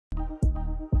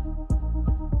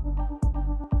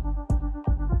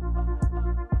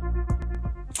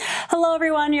Hello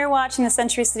everyone, you're watching the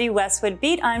Century City Westwood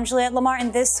Beat. I'm Juliette Lamar,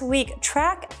 and this week,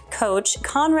 track coach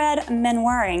Conrad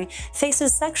Mainwaring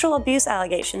faces sexual abuse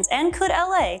allegations, and could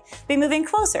LA be moving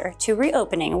closer to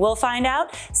reopening? We'll find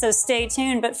out, so stay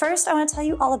tuned. But first, I want to tell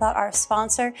you all about our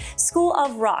sponsor, School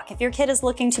of Rock. If your kid is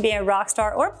looking to be a rock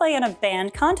star or play in a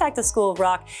band, contact the School of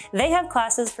Rock. They have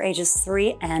classes for ages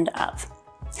 3 and up.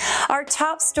 Our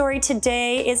top story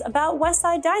today is about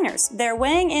Westside diners. They're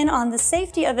weighing in on the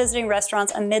safety of visiting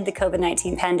restaurants amid the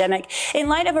COVID-19 pandemic, in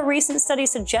light of a recent study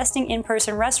suggesting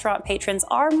in-person restaurant patrons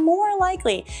are more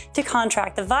likely to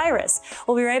contract the virus.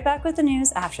 We'll be right back with the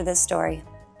news after this story.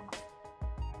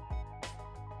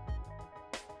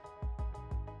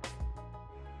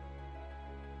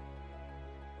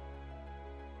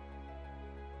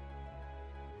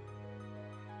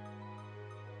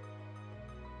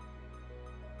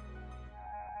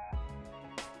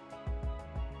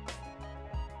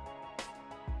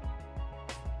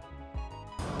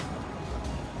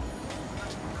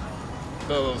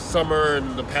 The summer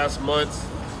and the past months,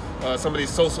 some of these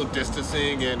social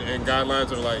distancing and guidelines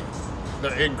are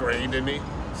they're ingrained in me.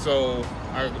 So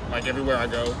like everywhere I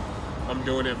go, I'm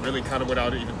doing it really kind of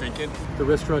without even thinking. The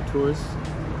restaurateurs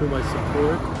whom I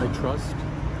support, I trust.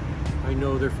 I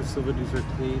know their facilities are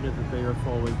clean and that they are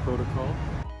following protocol.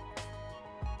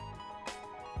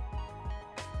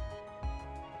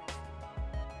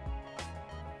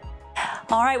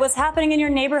 All right, what's happening in your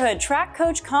neighborhood? Track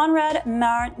coach Conrad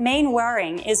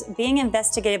Mainwaring is being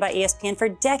investigated by ESPN for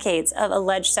decades of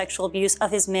alleged sexual abuse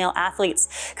of his male athletes.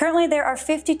 Currently, there are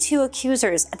 52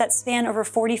 accusers that span over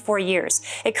 44 years.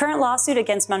 A current lawsuit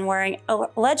against Mainwaring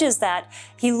alleges that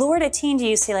he lured a teen to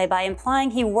UCLA by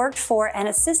implying he worked for and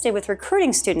assisted with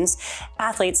recruiting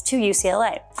athletes to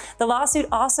UCLA. The lawsuit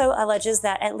also alleges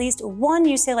that at least one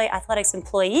UCLA athletics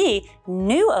employee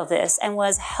knew of this and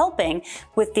was helping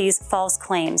with these false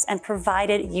claims and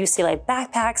provided UCLA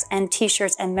backpacks and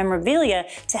t-shirts and memorabilia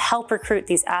to help recruit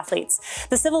these athletes.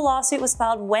 The civil lawsuit was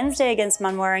filed Wednesday against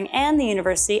Mainwaring and the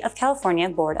University of California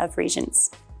Board of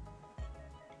Regents.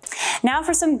 Now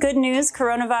for some good news,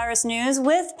 coronavirus news.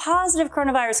 With positive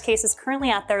coronavirus cases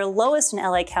currently at their lowest in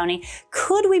LA County,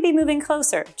 could we be moving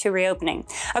closer to reopening?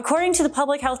 According to the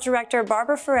Public Health Director,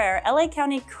 Barbara Ferrer, LA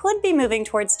County could be moving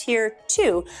towards Tier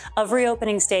 2 of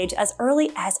reopening stage as early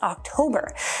as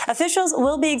October. Officials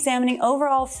will be examining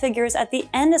overall figures at the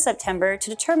end of September to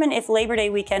determine if Labor Day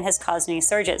weekend has caused any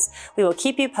surges. We will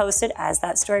keep you posted as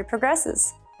that story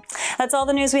progresses. That's all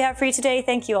the news we have for you today.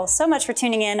 Thank you all so much for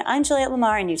tuning in. I'm Juliette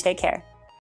Lamar, and you take care.